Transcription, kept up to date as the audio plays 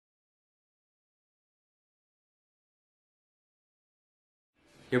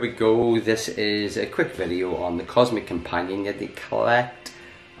Here we go. This is a quick video on the Cosmic Companion. You had to collect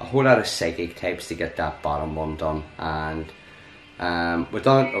a whole lot of psychic types to get that bottom one done, and we've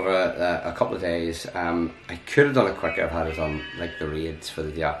done it over a couple of days. I could have done it quicker. I've had it on like the raids for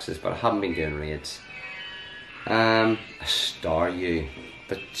the Deoxys, but I haven't been doing raids. A Staryu,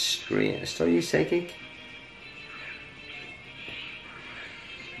 but strange. A Staryu psychic?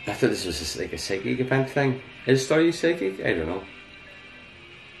 I thought this was just like a psychic event thing. Is Staryu psychic? I don't know.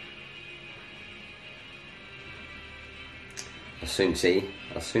 I'll soon see.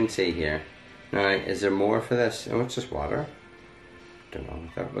 I'll soon see here. Now, is there more for this? Oh, it's just water. Don't know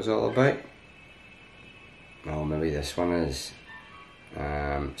what that was all about. Oh, maybe this one is.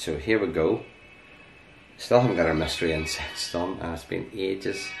 So here we go. Still haven't got our mystery insects done. It's been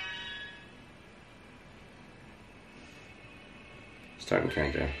ages. Starting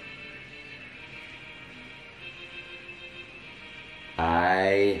counter.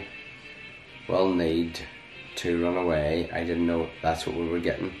 I will need to run away. I didn't know that's what we were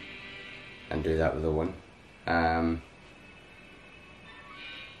getting, and do that with a one. I'll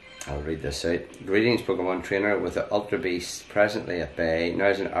read this out. Greetings, Pokemon Trainer. With the Ultra Beast presently at bay, now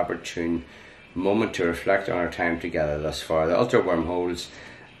is an opportune moment to reflect on our time together thus far. The Ultra Wormholes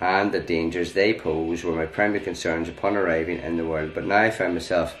and the dangers they pose were my primary concerns upon arriving in the world, but now I find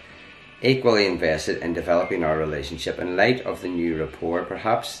myself equally invested in developing our relationship. In light of the new rapport,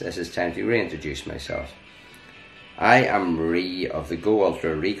 perhaps this is time to reintroduce myself. I am Ree of the Go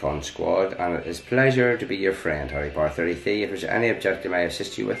Ultra Recon Squad, and it is a pleasure to be your friend, Harry Bar 33. If there's any objective I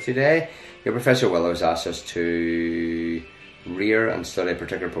assist you with today, your Professor Willows asked us to rear and study a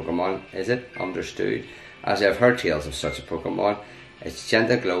particular Pokemon. Is it understood? As I have heard tales of such a Pokemon, its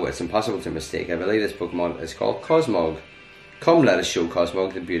gentle glow, it's impossible to mistake. I believe this Pokemon is called Cosmog. Come, let us show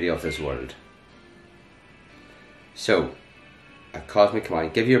Cosmog the beauty of this world. So, a Cosmic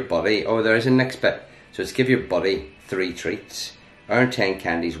Command. Give your buddy, oh, there is a next bit. So it's give your buddy 3 treats. Earn 10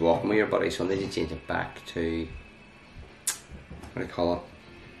 candies walking with your buddy. So I need to change it back to, what do you call it?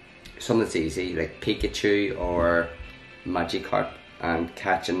 Something that's easy, like Pikachu or Magikarp. And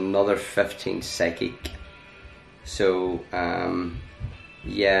catch another 15 Psychic. So,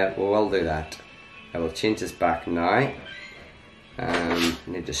 yeah, we'll do that. I will change this back now.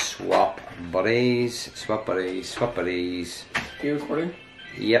 Need to swap buddies. Swap buddies, swap buddies. Are you recording?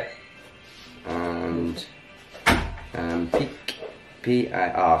 Yep. And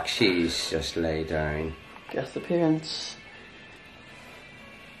oh, she's just lay down. Guess the parents.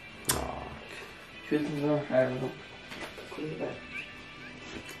 Oh. Give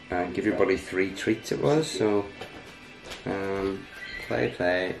your buddy 3 treats it was, so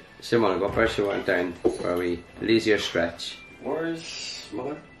play. She wanna go up there, she went down for a wee lazier stretch. Where's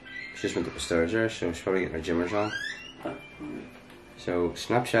mother? She just went up the stairs there, so she's probably getting her gymmers on. Oh. So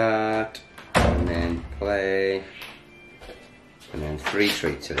snapshot, and then play, and then 3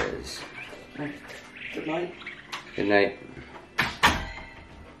 treats it is. Good night. Good night.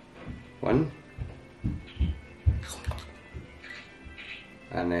 1.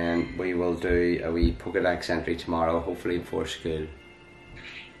 And then we will do a wee Pokédex entry tomorrow, hopefully before school.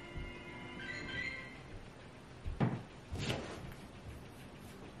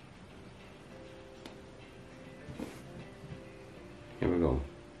 Here we go.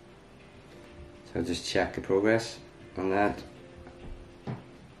 So just check the progress on that.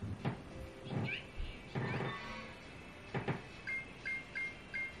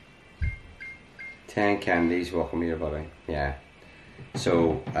 Ten candies, welcome to your buddy. Yeah.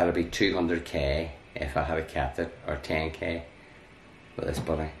 So that'll be 200k if I had kept it, or 10k with this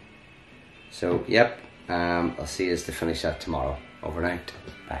buddy. So yep, I'll see you to finish that tomorrow. Over and out.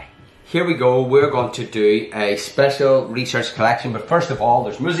 Bye. Here we go, we're going to do a special research collection, but first of all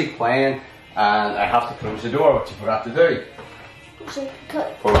there's music playing and I have to close the door, which I forgot to do.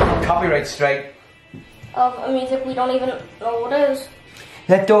 For copyright strike. Of a music we don't even know what it is.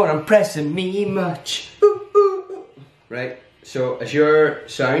 That don't impress me much. Ooh, ooh, ooh. Right, so is your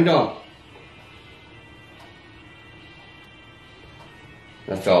sound on?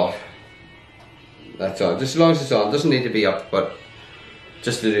 That's all. That's all. Just as long as it's on, it doesn't need to be up, but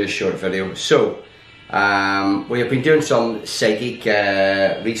just to do a short video. So, we have been doing some psychic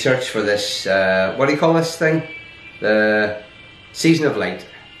research for this, what do you call this thing? The Season of Light.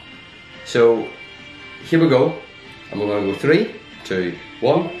 So, here we go. And we're going to go 3, 2,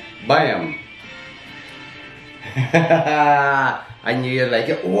 1, bam! I knew you'd like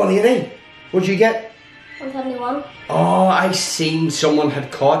it. Oh, 180! What'd you get? 171. Oh, I seen someone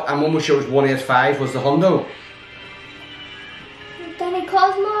had caught. I'm almost sure it was 185 was the hundo. Danny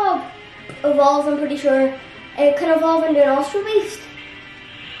Cosmog evolves, I'm pretty sure. It can evolve into an Ultra Beast.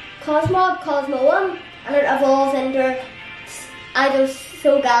 Cosmog, Cosmoem, and it evolves into either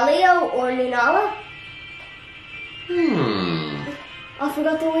Solgaleo or Lunala. I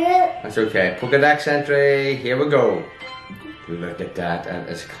forgot the way. That's okay. Pokedex entry. Here we go. Look at that, and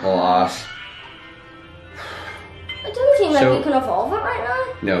it's class. It doesn't seem like So- you can evolve it right now.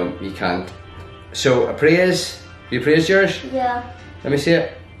 No, you can't. So appraise. You appraised yours? Yeah, Let me see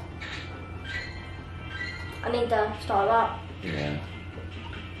it. I need to start that. Yeah.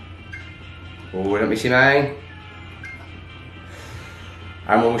 Oh, let me see mine.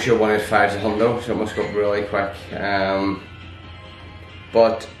 I'm almost sure 1 out of 5 is a hundo, so it must go up really quick.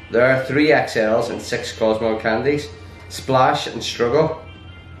 But there are 3 XLs and 6 Cosmo candies. Splash and Struggle.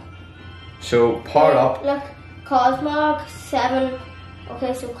 So power up. Look, Cosmog 7.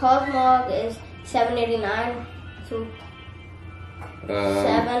 Okay, so Cosmog is 789. So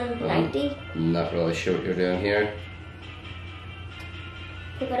 790. I'm not really sure what you're doing here.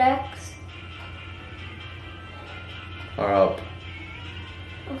 Pokedex. Power up.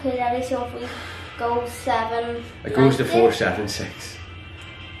 Okay, that is so if we go 7. It goes to 476.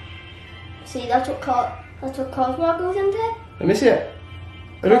 See, that's what Cosmog goes into. Let me see it.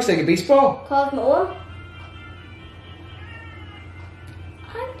 It looks like a beast ball. Cosmoem.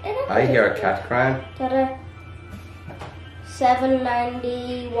 I hear a cat crying. Got a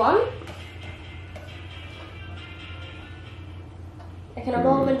 791. I can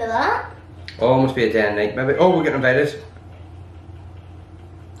evolve into that. Oh, must be a day and night maybe. Oh, we're getting invited.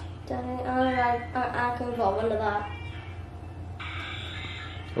 Then I can evolve into that.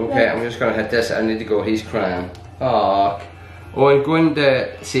 Okay, Right. I'm just gonna hit this. I need to go. He's crying. Aww. Oh, I'm going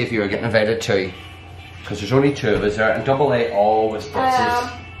to see if you're getting invited too. Because there's only 2 of us there, and Double A always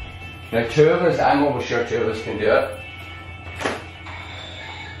blitzes. Now 2 of us, I'm almost sure 2 of us can do it.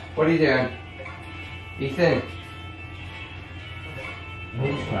 What are you doing? Ethan?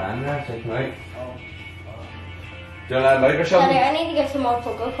 He's crying there, take him out. Do you want to like or something? I need to get some more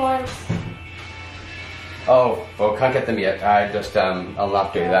Poké coins. Oh, well, can't get them yet. I'll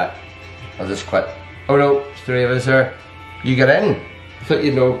not do that. I'll just quit. Oh no, there's 3 of us there. You get in? I thought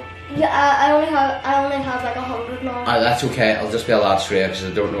you'd know. Yeah, I only have like 100 now. That's okay. I'll just be a last rate because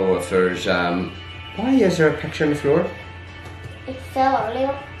I don't know if there's. Why is there a picture on the floor? It fell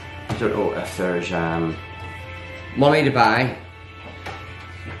earlier. I don't know if there's money to buy.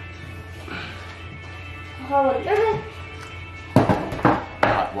 How would it be?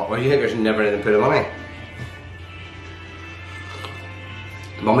 What do you think? There's never anything to put in money.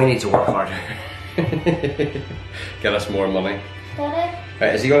 Mummy needs to work harder. Get us more money. Daddy?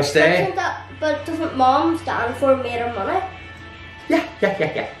 Right, is he going to stay? But doesn't Mom stand for made of money? Yeah.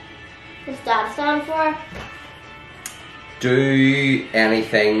 Does Dad stand for? Do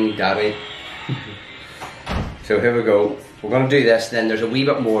anything, Daddy. So here we go. We're going to do this, then there's a wee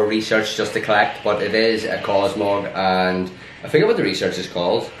bit more research just to collect, but it is a Cosmog, and I forget what the research is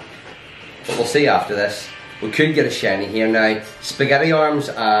called, but we'll see after this. We could get a shiny here now. Spaghetti arms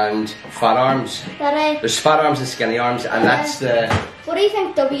and fat arms. Daddy? There's fat arms and skinny arms, and that's the... What do you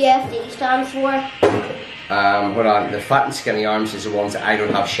think WFD stands for? Hold on, the fat and skinny arms is the ones that I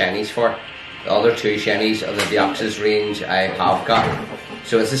don't have shinies for. The other 2 shinies of the Deoxys range I have got.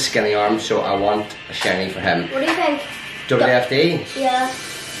 So this is skinny arms, so I want a shiny for him. What do you think? WFD? Yeah.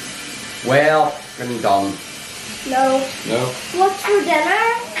 Well, been done. No. No? What's for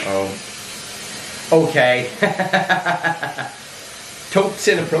dinner? Oh. Okay. Totes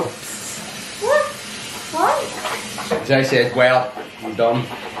in a props. What? What? As I said, well, I'm done.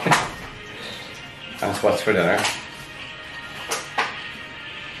 That's what's for dinner.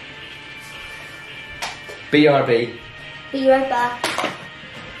 BRB. Be right back.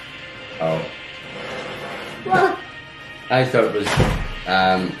 Oh. What? I thought it was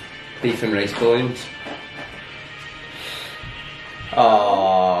beef and rice balloons.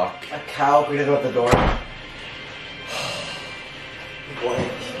 Oh. A cow greeted at the door.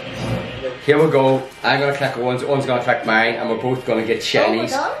 Here we go. I'm gonna click one's gonna click mine, and we're both gonna get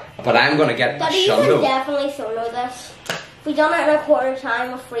shinies. done? But I'm gonna get a Daddy, you can Shundo. definitely solo this. We done it in a quarter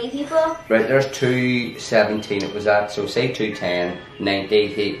time with 3 people. Right, there's 217 it was at, so say 210,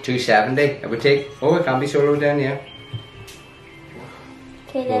 90, 270 it would take. Oh, it can be solo then, yeah.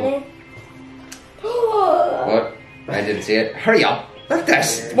 Okay, Daddy. What? I didn't see it. Hurry up! Look at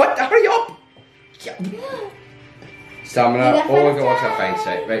this! What? Hurry up! Yeah. Stamina. You got Oh, I first can watch that time. fine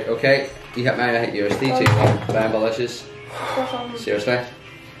sight. Right, okay. You hit mine, I hit yours. 3, 2, 1. Bambalicious. Seriously?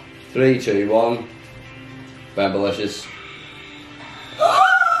 3, 2, 1. Bambalicious.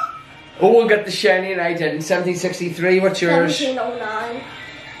 Oh, we'll get the shiny and I didn't. 1763, what's yours? 1709.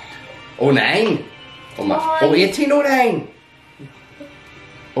 09? Oh, my. Oh, 1809.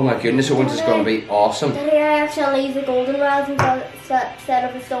 Oh my goodness, the one's is going to be awesome. Did I actually use the golden rails instead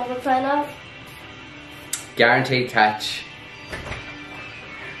of the silver pineapple? Guaranteed catch.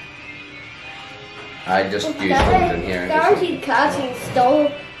 I just used golden here. Guaranteed catch and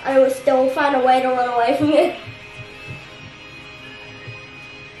still, I would still find a way to run away from you.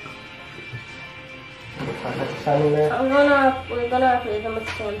 We're gonna play them at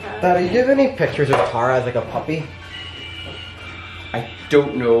the same time. Daddy, do you have any pictures of Tara as like a puppy? I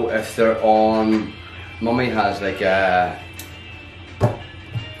don't know if they're on. Mummy has like a.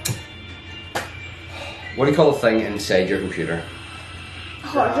 What do you call the thing inside your computer?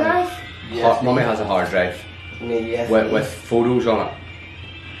 Hard drive? Yes. Mummy has a hard drive Yes. with photos on it.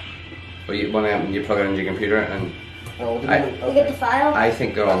 When you plug it into your computer, and You get the file? I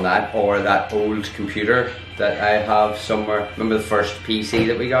think they're on that, or that old computer that I have somewhere. Remember the first PC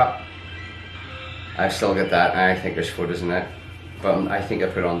that we got? I still get that, and I think there's photos in it. But I think I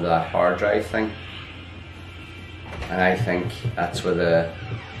put it onto that hard drive thing. And I think that's where the...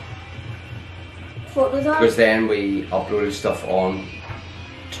 Photos are? Because then we uploaded stuff on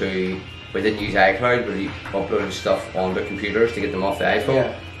to... We didn't use iCloud, but we uploaded stuff onto computers to get them off the iPhone.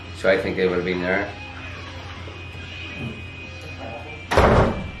 Yeah. So I think they would have been there.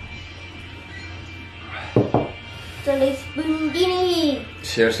 Silly Spoondini!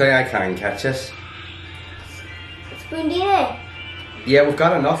 Seriously, I can't catch this. Spoondini! Yeah, we've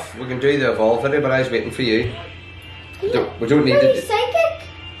got enough. We can do the Evolve video, but I was waiting for you. We don't need Are you to. psychic?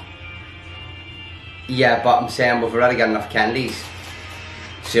 Yeah, but I'm saying we've already got enough candies.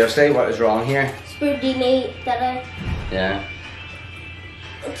 Seriously, what is wrong here? Spoondini, that Yeah.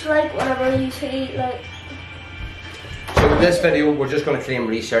 it's like whenever you see like... So in this video, we're just going to claim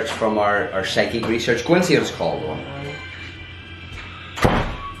research from our psychic research. Go and see what it's called, one.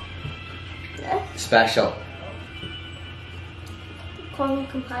 Yeah? Special. Cosmic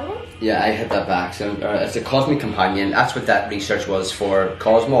Companion? Yeah, I hit that by accident. It's a Cosmic Companion. That's what that research was for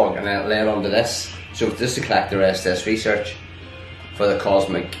Cosmog, and then it led on to this. So just to collect the rest of this research for the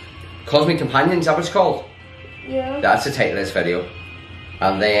Cosmic Companion, is that what it's called? Yeah. That's the title of this video.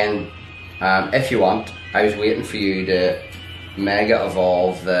 And then, if you want, I was waiting for you to Mega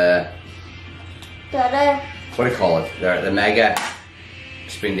Evolve the... That What do you call it? The Mega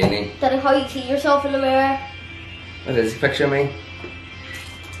Spoondini. how you see yourself in the mirror. What is this picture of me?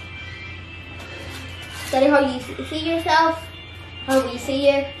 That how you see yourself. How we see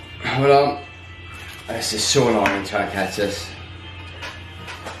you. Hold on. This is so annoying trying to catch this.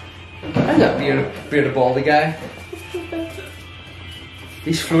 I'm that bearded baldy guy.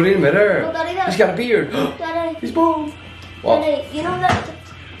 He's floating in midair. Oh, Daddy, He's got a beard. Daddy, He's bald. What? Daddy, you know that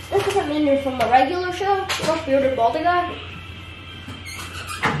this doesn't mean you're from the regular show. You're not bearded baldy guy.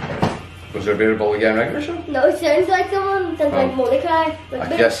 Was there a bearded baldy guy in regular show? No, it sounds like someone. Sounds like Mordecai.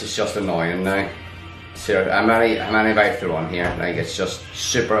 I guess it's just annoying now. Seriously, how many have I thrown on here? Like, it's just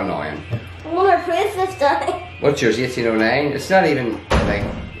super annoying. I'm gonna praise this guy. What's yours? 1809? It's not even like,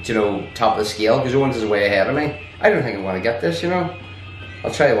 you know, top of the scale, because yours is way ahead of me. I don't think I'm going to get this, you know. I'll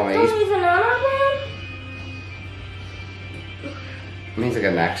try one of Don't these. use an honor man. It means I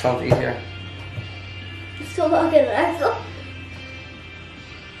get an excellent easier. So look at that.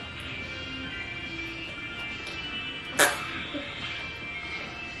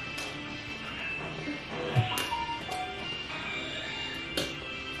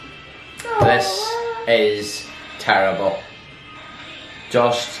 This is terrible.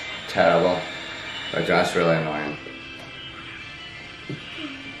 Just terrible. Like, that's really annoying.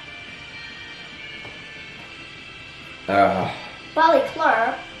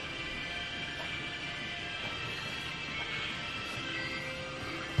 Ballyclare.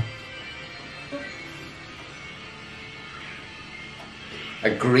 I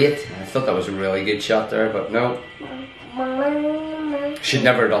thought that was a really good shot there, but no. Should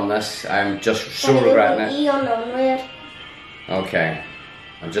never have done this. I'm just so regretting it. Okay.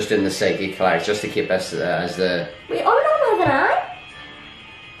 I'm just in the psychic collect just to keep us as the... Wait, unknown has an eye?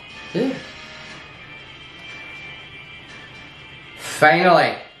 Yeah.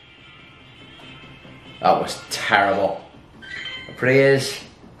 Finally! That was terrible. Praise.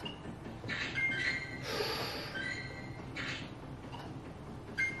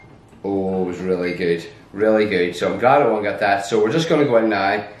 Oh, it was really good. Really good. So I'm glad I won't get that. So we're just going to go in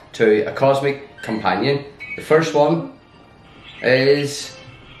now to a Cosmic Companion. The first one is...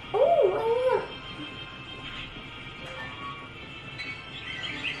 Oh,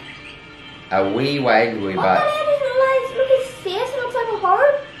 a wee wild wee wow. bat. I didn't realize. Look at his face. It looks like a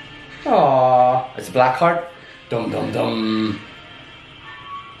heart. Aww, it's a black heart. Dum dum dum.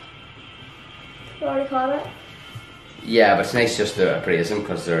 You already caught it. Yeah, but it's nice just to appraise them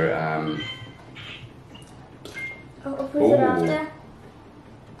because they're I'll put it after.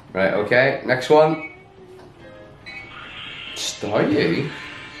 right. Okay, next one. Staryu.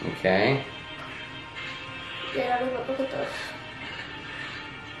 Okay. Yeah, look at this.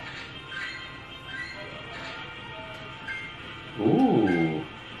 Ooh.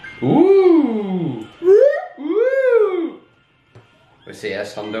 Ooh. Ooh. We see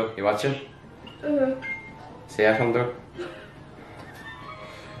yes, Hundo. You watching? See yes, Hundo.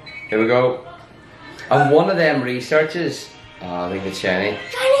 Here we go. And one of them researches, I think it's shiny.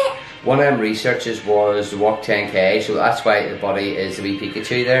 Shiny! One of them researches was the Walk 10K, so that's why the body is the wee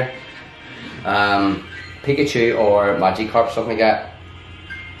Pikachu there. Pikachu or Magikarp, something like that.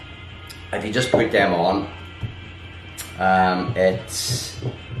 If you just put them on, it's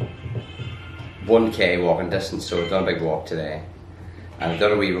 1K walking distance, so I've done a big walk today. And I've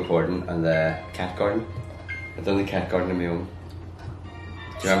done a wee recording in the cat garden. I've done the cat garden on my own.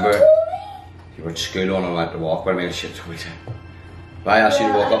 Do you remember? You were at school on and went to walk, but I mean, shit, told you. If I asked you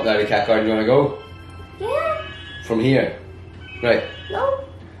to walk up there to the cat garden, do you want to go? Yeah. From here? Right. No.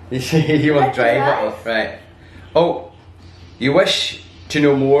 You want to drive up? Right. Oh, you wish to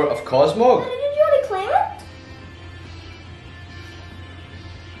know more of Cosmog? Did you already claim it?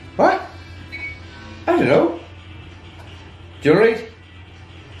 What? I don't know. Do you want to read?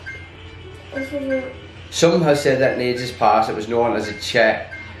 This is Some has said that in ages past it was known as a check.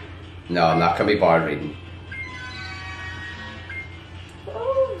 No, I'm not going to be bothered reading.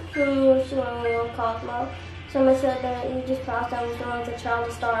 Cosmo. Someone said that you just passed down the as a child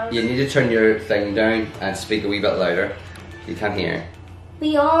of stars. You need to turn your thing down and speak a wee bit louder. You can't hear.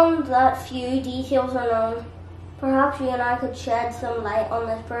 Beyond that, few details are known. Perhaps you and I could shed some light on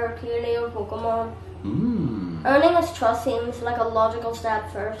this peculiar Pokemon. Earning its trust seems like a logical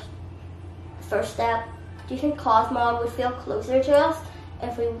step first step. Do you think Cosmog would feel closer to us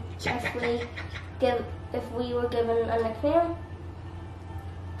if we were given a nickname?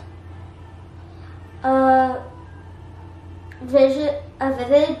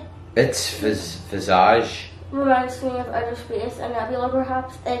 Vivid It's Visage. reminds me of outer space, a nebula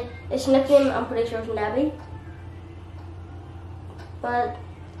perhaps. Its nickname, I'm pretty sure, is Nebby. But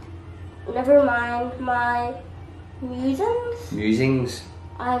never mind my Musings.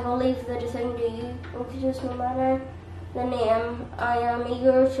 I will leave the decision to you, because no matter the name, I am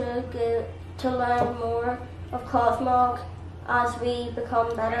eager to learn more of Cosmog as we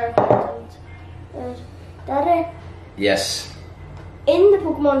become better acquainted. Yes. In the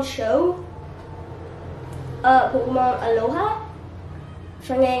Pokemon show, Pokemon Aloha,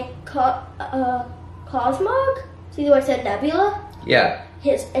 from Cosmog, see the way I said Nebula? Yeah.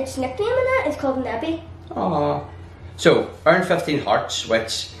 Its nickname in it is called Nebby. Aww. So, earn 15 hearts,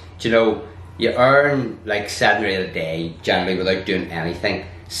 which, you earn like 7 or 8 a day, generally without doing anything.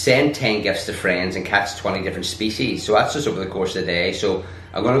 Send 10 gifts to friends and catch 20 different species. So that's just over the course of the day. So,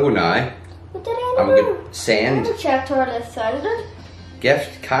 I'm going to go now. But did I I'm never, going to send never checked how this sounded?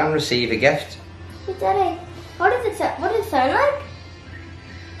 gift, can receive a gift. But did I? What did it sound like?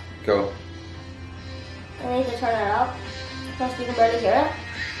 Go. I need to turn it up. Plus you can barely hear it.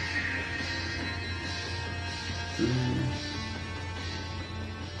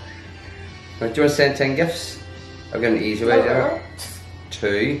 Right, do you want to send 10 gifts? I've got an easy way there.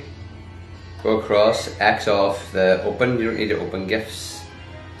 2. Go across, X off the open. You don't need to open gifts.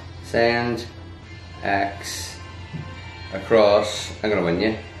 Send X across. I'm gonna win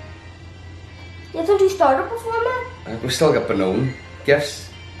you. Haven't you started before me? We've still got Benone gifts.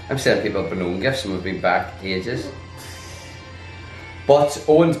 I'm sending people Benone gifts and we've been back ages. But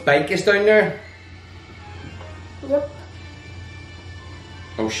Owen's bike is down there. Yep.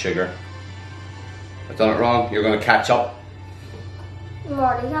 Oh sugar. I've done it wrong. You're gonna catch up. I'm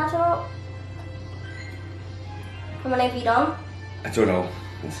already catching up. How many have you done? I don't know.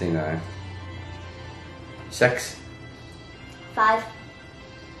 Let's see now. 6. 5.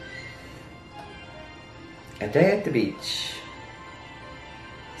 A day at the beach.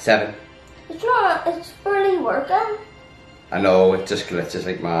 7. It's not. It's barely working. I know, it just glitches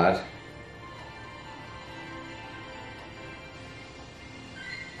like mad.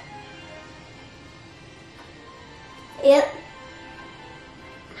 8.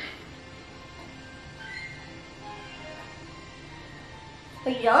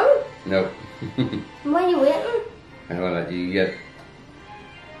 Are you done? Nope. Why are you waiting? I want to let you get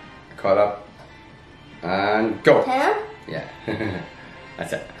caught up. And go. 10. Yeah.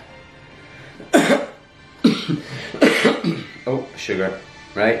 That's it. Oh, sugar.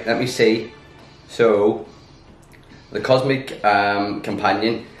 Right, let me see. So, the Cosmic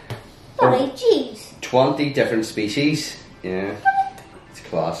Companion. Daddy, jeez. 20 different species. Yeah, it's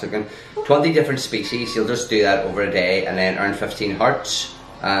class looking. 20 different species. You'll just do that over a day and then earn 15 hearts.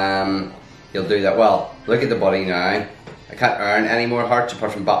 You'll do that. Well, look at the buddy now. I can't earn any more hearts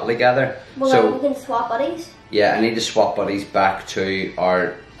apart from battle together. Well, so we can swap buddies. yeah, I need to swap buddies back to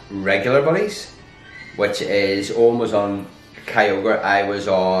our regular buddies, which is Owen was on Kyogre, I was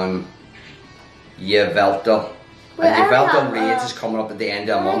on Yveltal. Well, And I already Yveltal have, Raids is coming up at the end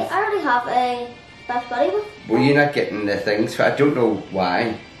of the month. I already have a best buddy with Were you not getting the things? I don't know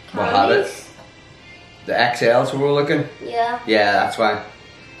why. We had it. candies. The XLs we were looking. Yeah. Yeah, that's why.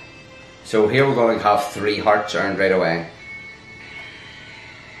 So here we're going to have 3 hearts earned right away.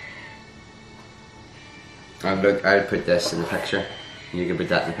 And look, I'll put this in the picture. You can put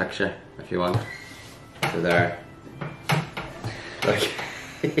that in the picture if you want. So there. Look.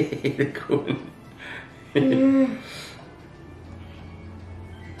 They're going.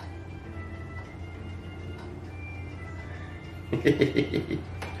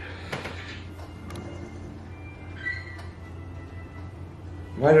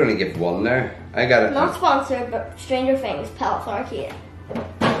 Why don't I give 1 there? I got it. Not sponsored, but Stranger Things, Palace Arcade.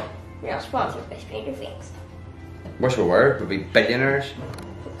 We're not sponsored by Stranger Things. What's the word? Would be billionaires.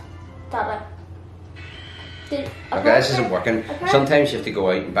 Dada. Okay, this isn't working. Sometimes you have to go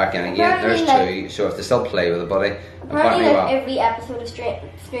out and back in again. There's Apparently, 2, so if they still play with a buddy, Apparently, what? like, every episode of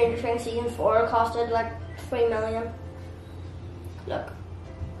Stranger Things season 4 costed like 3 million. Look.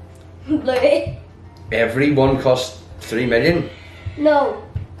 Bluey. Every one costs 3 million. No.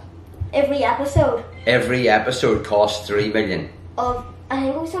 Every episode Every episode costs 3 million. of, I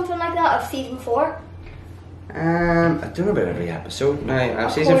think it was something like that, of season 4. I don't know about every episode. No,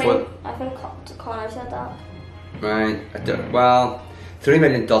 season 4. I think Connor said that. Right. Well, 3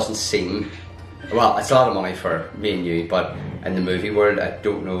 million doesn't seem. Well, it's a lot of money for me and you, but in the movie world, I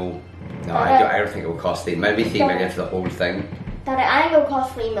don't know. No, I don't think it will cost 3. Maybe 3 million for the whole thing. Daddy, I think it would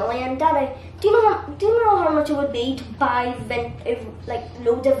cost 3 million. Daddy, do you know how much it would be to buy like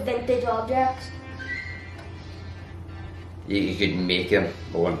loads of vintage objects? You could make them.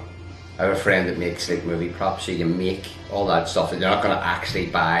 Owen. I have a friend that makes like movie props, so you can make all that stuff. You're not going to actually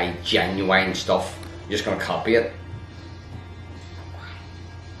buy genuine stuff. You're just going to copy it.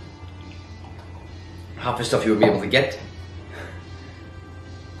 Half the stuff you would be able to get.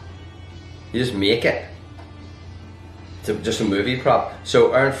 You just make it. It's just a movie prop.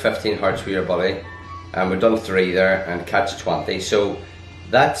 So earn 15 hearts with your buddy. And we've done 3 there and catch 20. So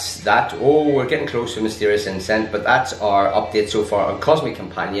that's that. Oh, we're getting close to Mysterious Incense, but that's our update so far on Cosmic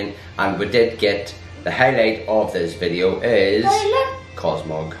Companion. And we did get the highlight of this video is Daddy, look,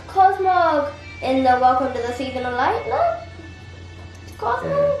 Cosmog. Cosmog in the Welcome to the Season of Light. Look, it's Cosmog.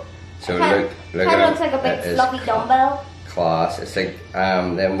 Yeah. So Kinda- look Kind at of looks like a it. big It is fluffy dumbbell. class. It's like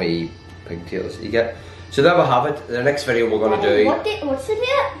them wee pigtails that you get. So there we have it. The next video we're going to do. What's the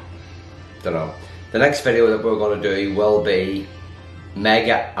date? Don't know. The next video that we're going to do will be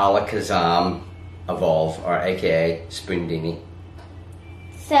Mega Alakazam Evolve, or aka Spoondini.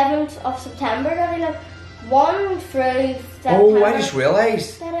 7th of September, Daddy. Look, 1 through September. Oh, I just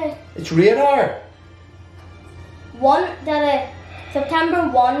realised. Daddy. It's radar. Daddy. September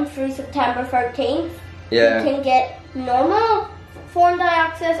 1 through September 13th. Yeah. You can get normal form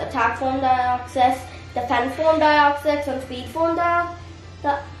Deoxys, attack form Deoxys, defense form Deoxys, and speed form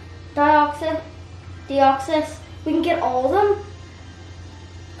Deoxys. We can get all of them.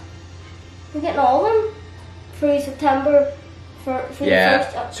 We're getting all of them through September. For the Yeah.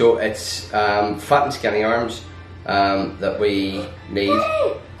 first. So it's fat and skinny arms that we need.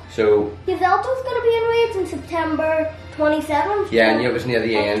 Hey, So Yveltal's going to be in raids in September 27th. yeah, I knew it was near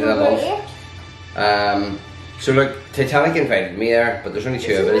the end of the month. October 8th. So look, Titanic invited me there, but there's only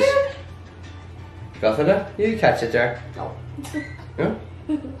 2 of Isn't us. there? Got it? You catch it there. No. No?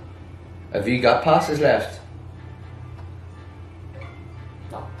 Have you got passes left?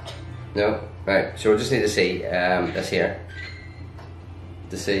 No. No? Right, so we just need to see this here.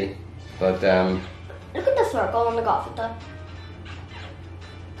 To see. But Look at the circle on the golf though.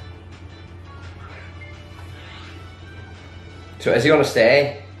 so is he gonna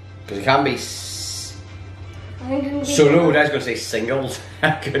stay? Because it can be I think it can be solo, I was gonna say singles.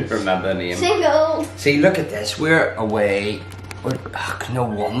 I couldn't remember the name. single. See, look at this, we're away. No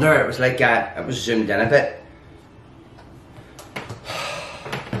wonder, it was like it was zoomed in a bit.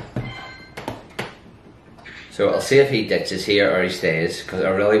 So I'll see if he ditches here or he stays, because I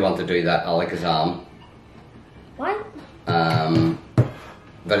really want to do that Alakazam What?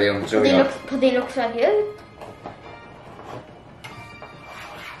 video. So Because they look so good.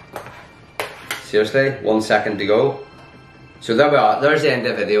 seriously, 1 second to go. So there we are, there's the end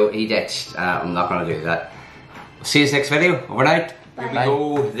of the video. He ditched, I'm not going to do that. See you next video, overnight. Here we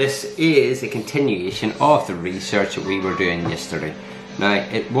go. This is a continuation of the research that we were doing yesterday. Now,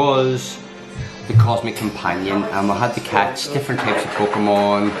 it was the Cosmic Companion, and we had to catch different types of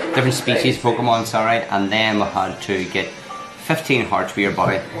Pokemon, different species of Pokemon, sorry, and then we had to get 15 hearts for your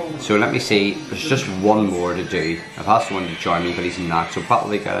buddy. So let me see, there's just one more to do. I've asked one to join me, but he's not, so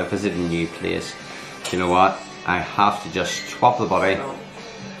probably gotta visit a new place. You know what? I have to just swap the buddy,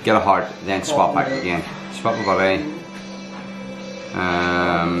 get a heart, then swap back again. Swap the buddy.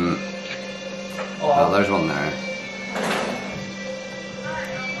 Oh, there's one there.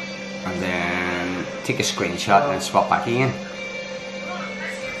 And then take a screenshot and then swap back again.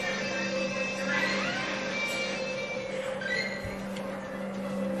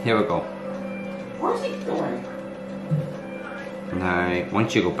 Here we go. Where's he going? Now,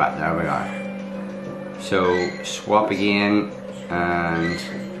 once you go back, there we are. So, swap again, and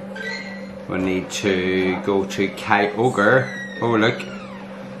we need to go to Kyogre. Oh, look.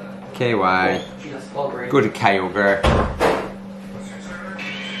 KY. Go to Kyogre.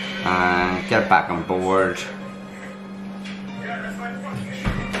 And get it back on board.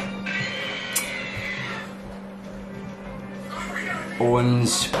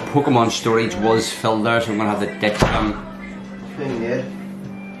 Owen's Pokemon storage was filled there, so I'm gonna have to ditch them. It's been made.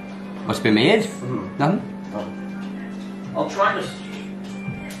 What's been made? Mm-hmm. Nothing? I'll try to.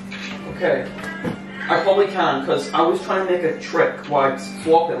 Okay. I probably can, because I was trying to make a trick while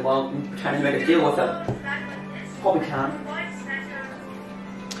swapping while I'm pretending to make a deal with it. Probably can.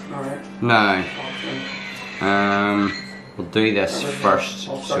 Alright. No. We'll do this first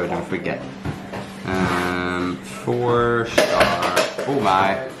so I don't forget. 4-star. Oh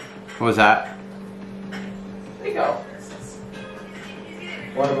my. What was that? There you go.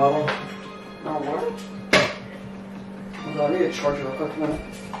 Water bubble. No, what? Hold on, I need a charger real quick a minute.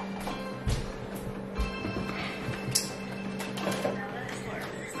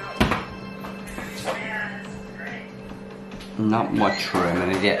 Not much room, and I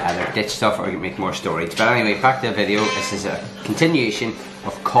need to either ditch stuff or make more storage. But anyway, back to the video. This is a continuation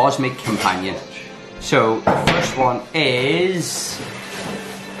of Cosmic Companion. So, the first one is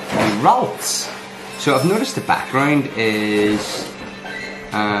Ralts. So I've noticed the background is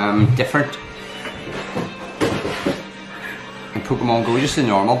different in Pokemon Go, just the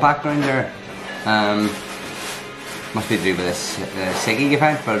normal background there. Must be to do with this Siggy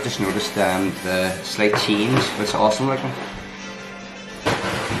event, but I've just noticed the slight change. It's awesome looking.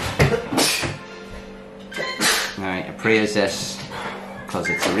 Alright, I praise this because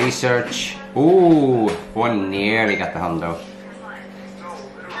it's a research. Ooh, one nearly got the hundo.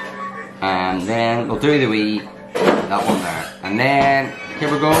 And then we'll do the wee, that one there. And then, here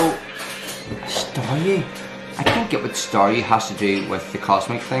we go. Staryu. I can't get what Staryu has to do with the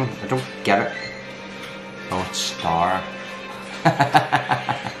cosmic thing. I don't get it. Oh, it's Star.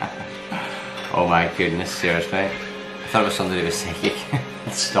 Oh my goodness, seriously. I thought it was something to do with psychic.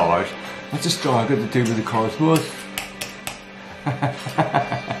 It's stars. What's a star got to do with the cosmos?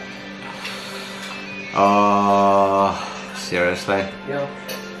 Oh, seriously. Yeah.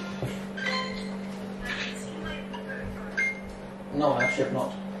 No, actually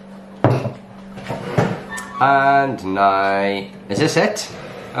not. And now, is this it?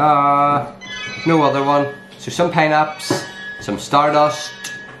 No other one. So some Pineaps, some Stardust,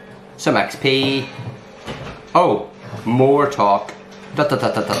 some XP. Oh, more talk. Dot dot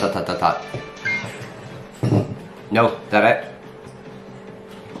dot dot dot dot dot dot. No, that it.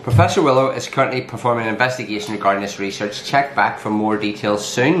 Professor Willow is currently performing an investigation regarding this research. Check back for more details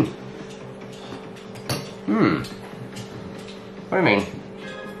soon. What do you mean?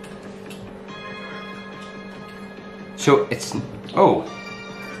 So it's... oh.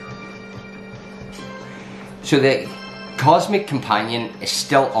 So the Cosmic Companion is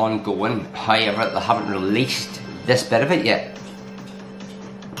still ongoing, however they haven't released this bit of it yet.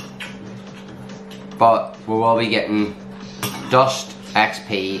 But we will be getting Dust,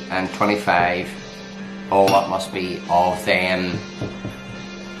 XP and 25. Oh, that must be of them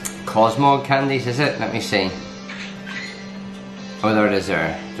Cosmog candies, is it? Let me see. Oh, there it is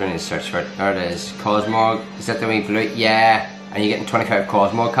there. Do I need to search for it? There it is. Cosmog. Is that the wee blue? Yeah. And you're getting 25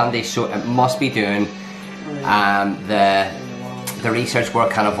 Cosmog candies, so it must be doing the research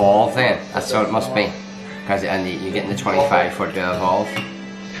work can evolve then. That's what it must be. Because and you're getting the 25 for it to evolve.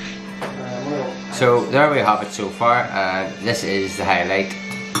 So there we have it so far. This is the highlight.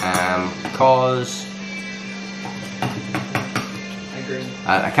 Because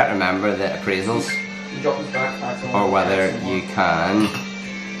I can't remember the appraisals. Or whether you can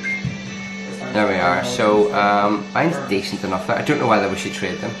There we are. So mine's decent enough. I don't know whether we should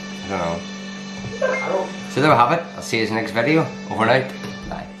trade them. I don't know. So there we have it. I'll see you in the next video. Over and out.